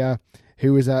Australia,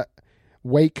 who is at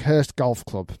Wakehurst Golf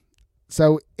Club.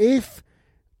 So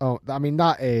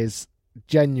that is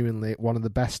genuinely one of the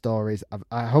best stories.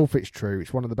 I hope it's true.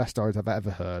 It's one of the best stories I've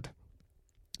ever heard.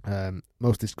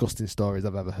 Most disgusting stories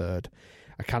I've ever heard.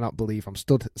 I cannot believe I'm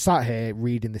sat here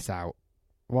reading this out.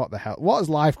 What the hell? What has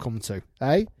life come to?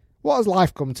 Eh? What has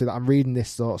life come to that I'm reading this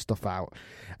sort of stuff out?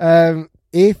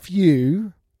 If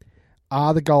you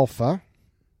are the golfer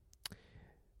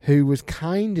who was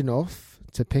kind enough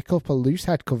to pick up a loose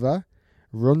head cover,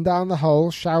 run down the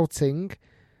hole shouting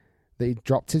that he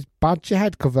dropped his badger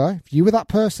head cover, if you were that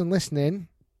person listening,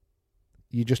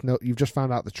 you've just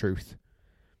found out the truth.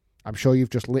 I'm sure you've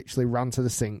just literally ran to the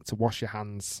sink to wash your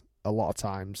hands a lot of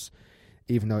times,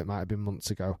 even though it might have been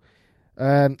months ago.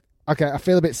 Okay, I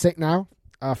feel a bit sick now.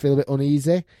 I feel a bit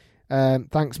uneasy.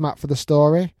 Thanks, Matt, for the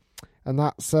story. And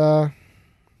that's got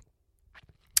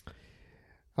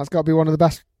to be one of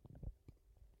the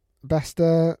best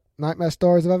nightmare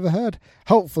stories I've ever heard.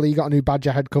 Hopefully you got a new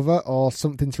badger head cover or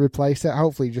something to replace it.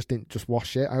 Hopefully you just didn't just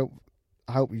wash it.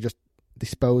 I hope you just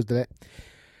disposed of it.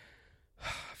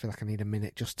 I feel like I need a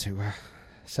minute just to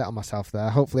settle myself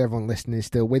there. Hopefully everyone listening is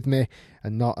still with me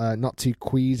and not too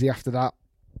queasy after that.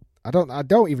 I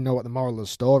don't even know what the moral of the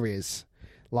story is.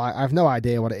 Like, I have no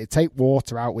idea what it is. Take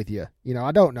water out with you. You know,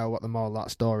 I don't know what the moral of that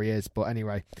story is. But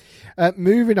anyway,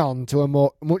 moving on to a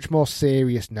much more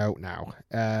serious note now.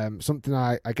 Something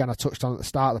I touched on at the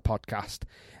start of the podcast.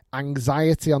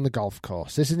 Anxiety on the golf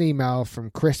course. This is an email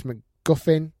from Chris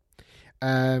McGuffin.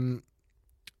 I'll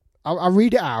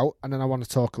read it out and then I want to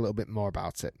talk a little bit more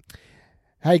about it.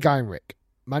 Hey, Guy and Rick.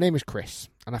 My name is Chris,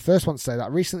 and I first want to say that I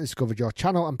recently discovered your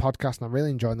channel and podcast, and I'm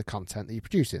really enjoying the content that you're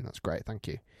producing. That's great, thank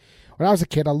you. When I was a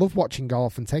kid, I loved watching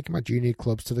golf and taking my junior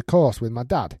clubs to the course with my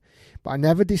dad, but I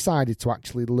never decided to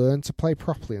actually learn to play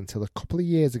properly until a couple of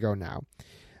years ago now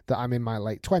that I'm in my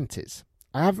late 20s.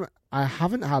 I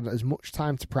haven't had as much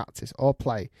time to practice or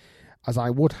play as I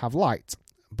would have liked,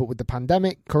 but with the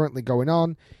pandemic currently going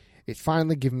on, it's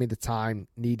finally given me the time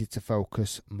needed to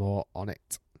focus more on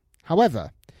it.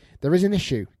 However, there is an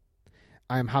issue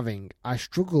I am having. I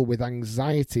struggle with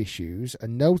anxiety issues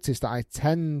and notice that I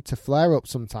tend to flare up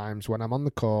sometimes when I'm on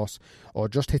the course or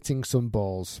just hitting some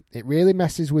balls. It really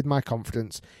messes with my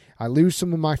confidence. I lose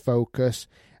some of my focus,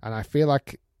 and I feel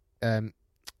like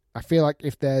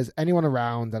if there's anyone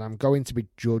around, then I'm going to be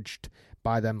judged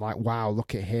by them like, wow,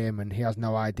 look at him, and he has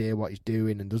no idea what he's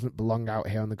doing and doesn't belong out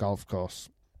here on the golf course.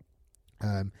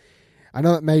 I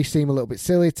know it may seem a little bit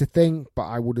silly to think, but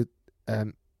I would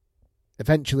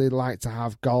eventually like to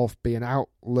have golf be an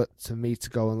outlet for me to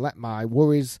go and let my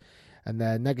worries and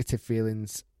their negative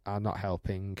feelings are not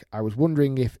helping. I was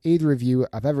wondering if either of you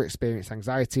have ever experienced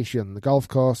anxiety issue on the golf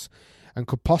course and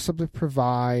could possibly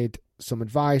provide some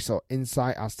advice or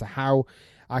insight as to how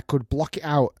I could block it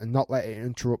out and not let it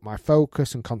interrupt my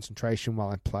focus and concentration while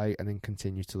I play and then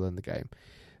continue to learn the game.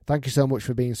 Thank you so much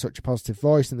for being such a positive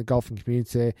voice in the golfing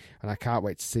community, and I can't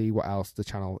wait to see what else the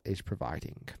channel is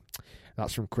providing.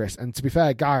 That's from Chris. And to be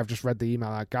fair, Guy, I've just read the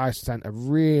email. That Guy sent a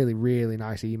really, really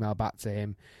nice email back to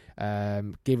him,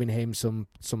 giving him some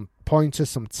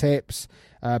pointers, some tips.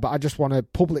 But I just want to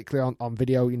publicly on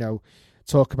video,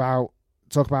 talk about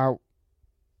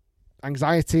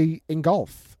anxiety in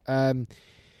golf.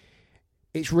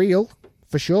 It's real,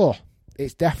 for sure.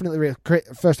 It's definitely real.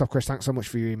 First off, Chris, thanks so much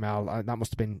for your email. That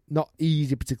must have been not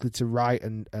easy, particularly to write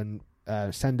and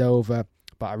send over,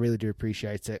 but I really do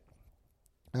appreciate it.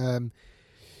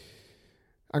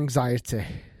 Anxiety,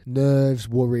 nerves,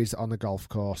 worries on a golf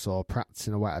course or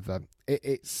practicing or whatever.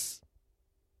 It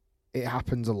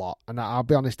happens a lot, and I'll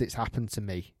be honest, it's happened to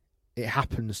me. It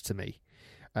happens to me.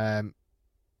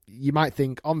 You might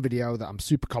think on video that I'm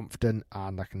super confident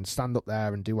and I can stand up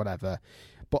there and do whatever,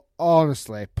 but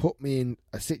honestly, put me in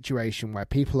a situation where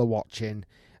people are watching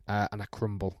and I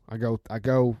crumble. I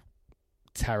go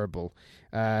terrible.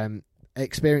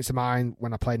 Experience of mine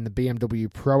when I played in the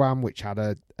BMW Pro-Am, which had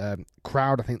a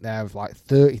crowd, I think there of like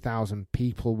 30,000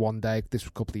 people one day. This was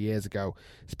a couple of years ago.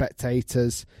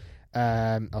 Spectators.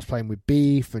 I was playing with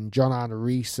Beef and John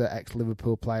Arnorisa,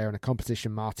 ex-Liverpool player, and a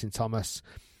competition, Martin Thomas.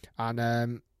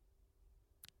 And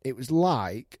it was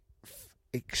like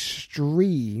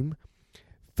extreme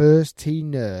first tee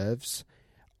nerves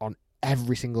on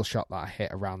every single shot that I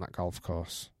hit around that golf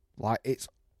course. Like it's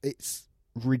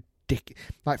ridiculous.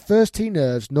 Like first tee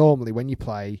nerves, normally when you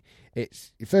play,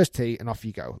 it's your first tee and off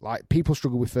you go. Like people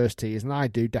struggle with first tees, and I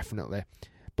do definitely.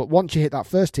 But once you hit that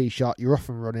first tee shot, you're off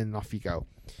and running and off you go.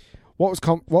 What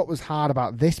was hard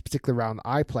about this particular round that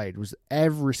I played was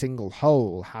every single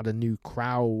hole had a new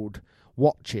crowd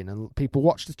watching, and people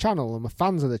watched the channel and were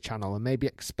fans of the channel and maybe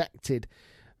expected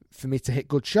for me to hit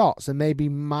good shots, and maybe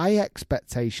my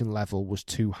expectation level was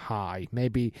too high.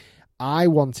 Maybe I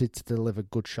wanted to deliver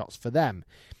good shots for them,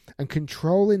 and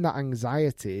controlling that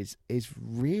anxiety is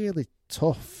really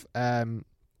tough.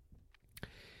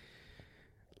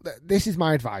 This is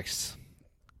my advice.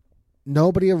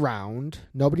 Nobody around,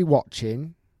 nobody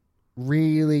watching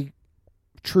really,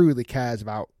 truly cares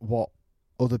about what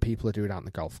other people are doing out on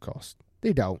the golf course.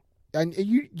 They don't. And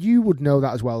you would know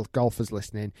that as well, golfers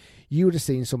listening. You would have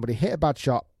seen somebody hit a bad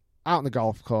shot out on the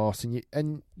golf course,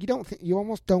 and you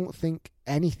almost don't think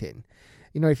anything.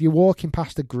 If you're walking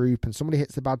past a group and somebody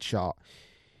hits a bad shot,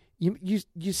 you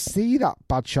see that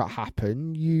bad shot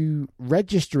happen, you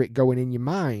register it going in your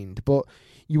mind, but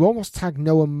you almost tag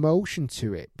no emotion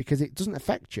to it because it doesn't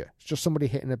affect you. It's just somebody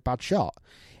hitting a bad shot.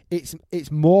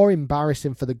 It's more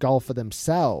embarrassing for the golfer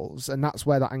themselves, and that's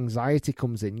where that anxiety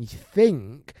comes in. You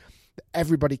think that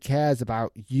everybody cares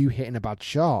about you hitting a bad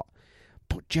shot,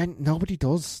 but nobody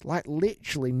does. Like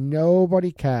literally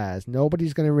nobody cares.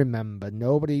 Nobody's going to remember.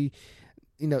 Nobody,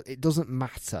 it doesn't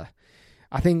matter.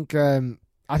 I think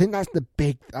that's the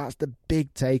big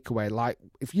takeaway. Like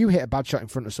if you hit a bad shot in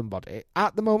front of somebody,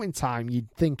 at the moment in time,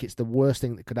 you'd think it's the worst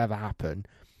thing that could ever happen.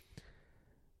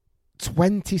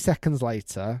 20 seconds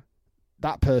later,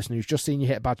 that person who's just seen you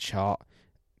hit a bad shot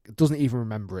doesn't even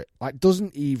remember it. Like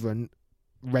doesn't even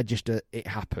register it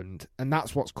happened. And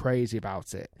that's what's crazy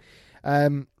about it.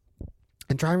 And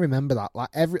try and remember that. Like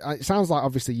it sounds like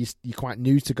obviously you're quite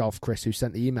new to golf, Chris, who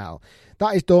sent the email.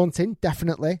 That is daunting,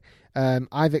 definitely.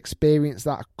 I've experienced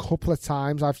that a couple of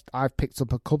times. I've picked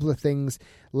up a couple of things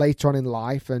later on in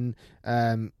life, and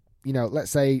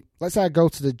let's say I go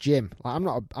to the gym. Like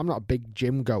I'm not a big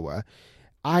gym goer.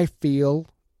 I feel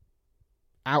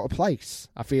out of place.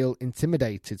 I feel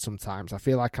intimidated sometimes. I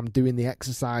feel like I'm doing the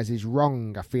exercises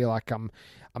wrong. I feel like I'm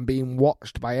being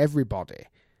watched by everybody.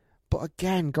 But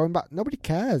again, going back, nobody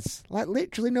cares. Like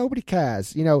literally nobody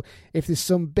cares. If there's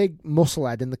some big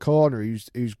musclehead in the corner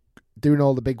who's doing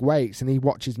all the big weights and he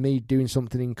watches me doing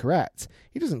something incorrect,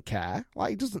 he doesn't care.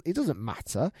 Like, it doesn't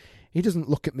matter. He doesn't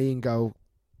look at me and go,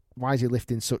 why is he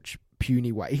lifting such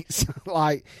puny weights?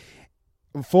 Like,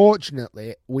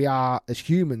 unfortunately, we are, as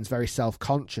humans, very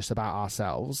self-conscious about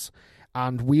ourselves,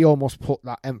 and we almost put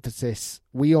that emphasis,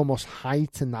 we almost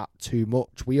heighten that too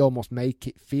much. We almost make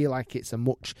it feel like it's a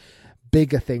much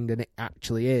bigger thing than it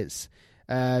actually is.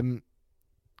 And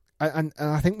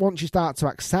I think once you start to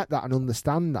accept that and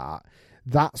understand that,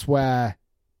 that's where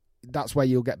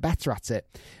you'll get better at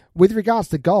it. With regards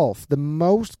to golf, the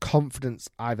most confidence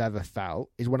I've ever felt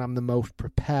is when I'm the most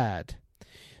prepared.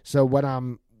 So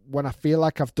when I feel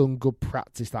like I've done good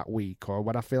practice that week, or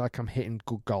when I feel like I'm hitting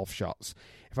good golf shots,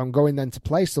 if I'm going then to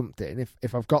play something,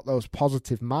 if I've got those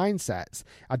positive mindsets,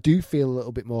 I do feel a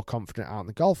little bit more confident out on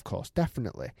the golf course,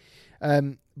 definitely.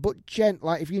 But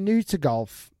like, if you're new to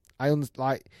golf,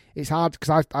 it's hard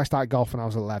because I started golf when I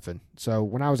was 11. So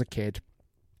when I was a kid,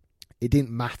 it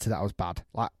didn't matter that I was bad.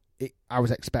 Like, I was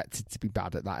expected to be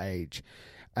bad at that age.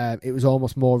 It was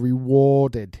almost more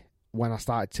rewarded when I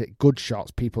started to hit good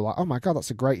shots. People were like, oh my God,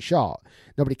 that's a great shot.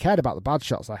 Nobody cared about the bad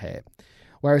shots I hit.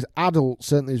 Whereas adults,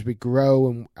 certainly as we grow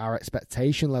and our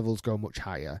expectation levels go much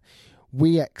higher,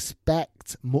 we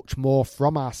expect much more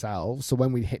from ourselves. So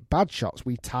when we hit bad shots,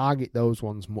 we target those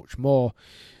ones much more.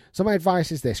 So my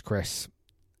advice is this, Chris.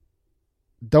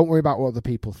 Don't worry about what other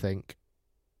people think.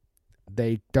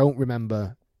 They don't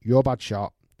remember your bad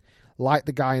shot. Like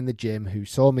the guy in the gym who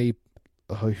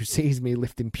sees me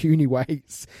lifting puny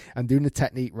weights and doing the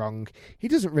technique wrong. He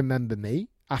doesn't remember me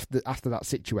after that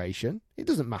situation. It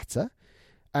doesn't matter.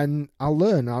 And I'll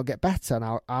learn, I'll get better,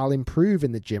 and I'll improve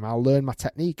in the gym. I'll learn my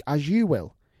technique as you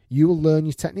will. You will learn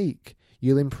your technique.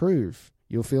 You'll improve.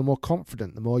 You'll feel more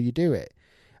confident the more you do it.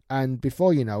 And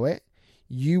before you know it,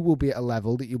 you will be at a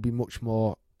level that you'll be much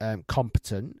more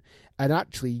competent. And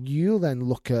actually, you'll then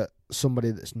look at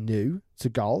somebody that's new to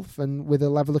golf and with a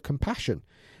level of compassion.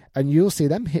 And you'll see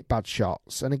them hit bad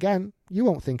shots. And again, you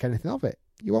won't think anything of it.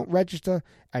 You won't register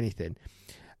anything.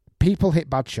 People hit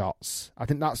bad shots. I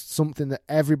think that's something that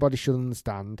everybody should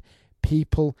understand.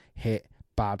 People hit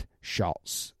bad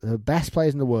shots. The best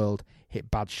players in the world hit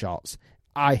bad shots.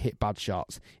 I hit bad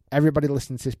shots. Everybody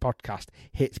listening to this podcast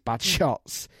hits bad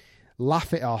shots.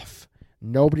 Laugh it off.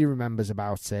 Nobody remembers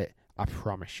about it. I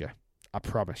promise you. I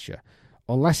promise you.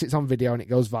 Unless it's on video and it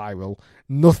goes viral,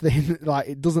 nothing, like,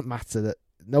 it doesn't matter. That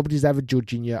nobody's ever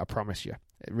judging you. I promise you.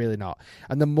 It really not.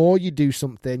 And the more you do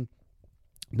something,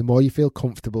 the more you feel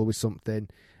comfortable with something,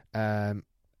 and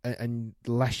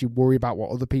the less you worry about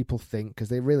what other people think, because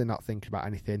they're really not thinking about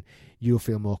anything, you'll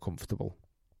feel more comfortable.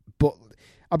 But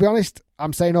I'll be honest,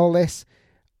 I'm saying all this,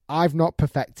 I've not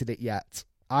perfected it yet.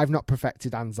 I've not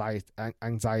perfected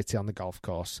anxiety on the golf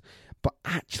course. But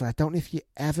actually, I don't know if you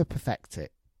ever perfect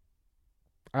it.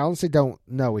 I honestly don't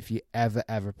know if you ever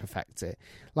perfect it.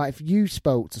 Like, if you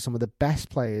spoke to some of the best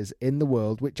players in the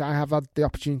world, which I have had the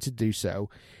opportunity to do so,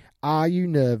 are you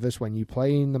nervous when you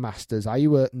play in the Masters? Are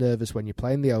you nervous when you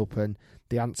play in the Open?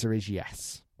 The answer is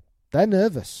yes. They're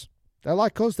nervous. They're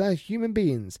like us. They're human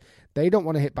beings. They don't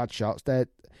want to hit bad shots. They're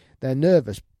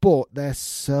nervous, but they're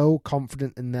so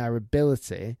confident in their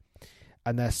ability,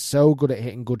 and they're so good at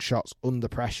hitting good shots under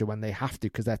pressure when they have to,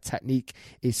 because their technique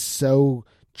is so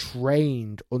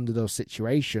trained under those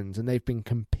situations, and they've been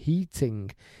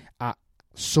competing at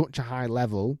such a high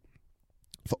level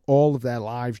for all of their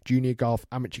lives, junior golf,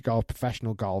 amateur golf,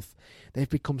 professional golf. They've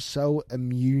become so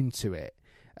immune to it.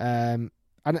 And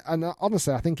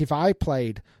honestly, I think if I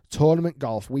played tournament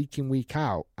golf week in, week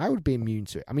out, I would be immune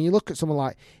to it. I mean, you look at someone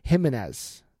like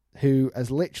Jimenez, who has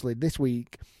literally this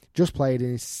week just played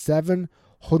in his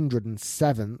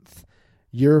 707th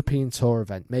European Tour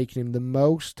event, making him the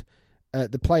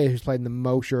player who's played in the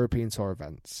most European Tour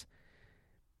events.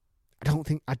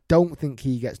 I don't think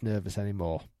he gets nervous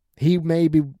anymore. He may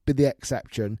be the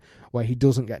exception where he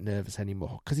doesn't get nervous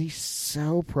anymore, because he's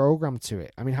so programmed to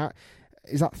it. I mean, how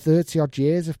is that 30 odd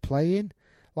years of playing?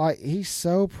 Like, he's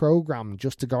so programmed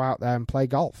just to go out there and play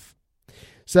golf.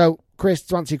 So, Chris,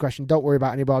 to answer your question, don't worry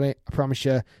about anybody. I promise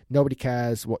you, nobody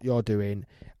cares what you're doing.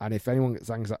 And if anyone gets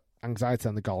anxiety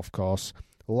on the golf course,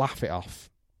 laugh it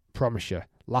off. Promise you,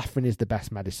 laughing is the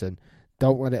best medicine.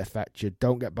 Don't let it affect you.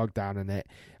 Don't get bogged down in it.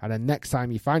 And then next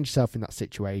time you find yourself in that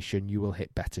situation, you will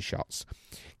hit better shots.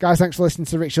 Guys, thanks for listening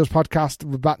to the Rick Shields podcast.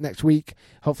 We're back next week.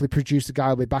 Hopefully, producer guy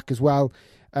will be back as well.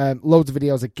 Loads of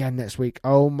videos again next week.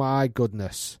 Oh my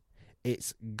goodness.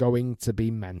 It's going to be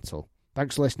mental.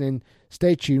 Thanks for listening.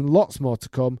 Stay tuned. Lots more to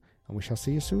come. And we shall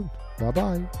see you soon.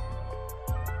 Bye-bye.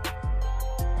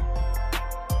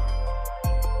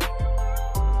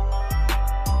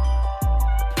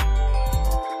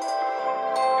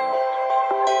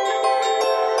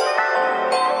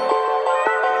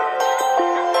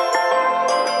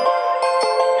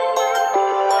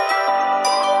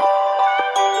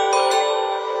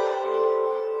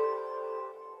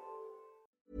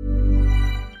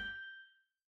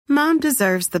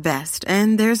 deserves the best,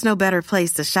 and there's no better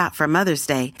place to shop for Mother's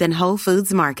Day than Whole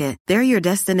Foods Market. They're your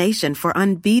destination for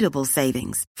unbeatable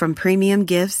savings, from premium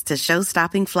gifts to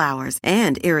show-stopping flowers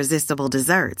and irresistible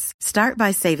desserts. Start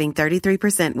by saving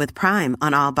 33% with Prime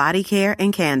on all body care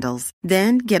and candles.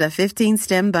 Then get a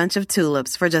 15-stem bunch of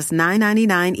tulips for just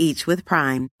 $9.99 each with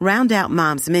Prime. Round out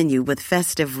Mom's menu with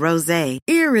festive rosé,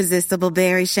 irresistible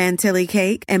berry chantilly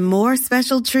cake, and more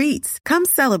special treats. Come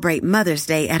celebrate Mother's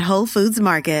Day at Whole Foods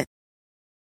Market.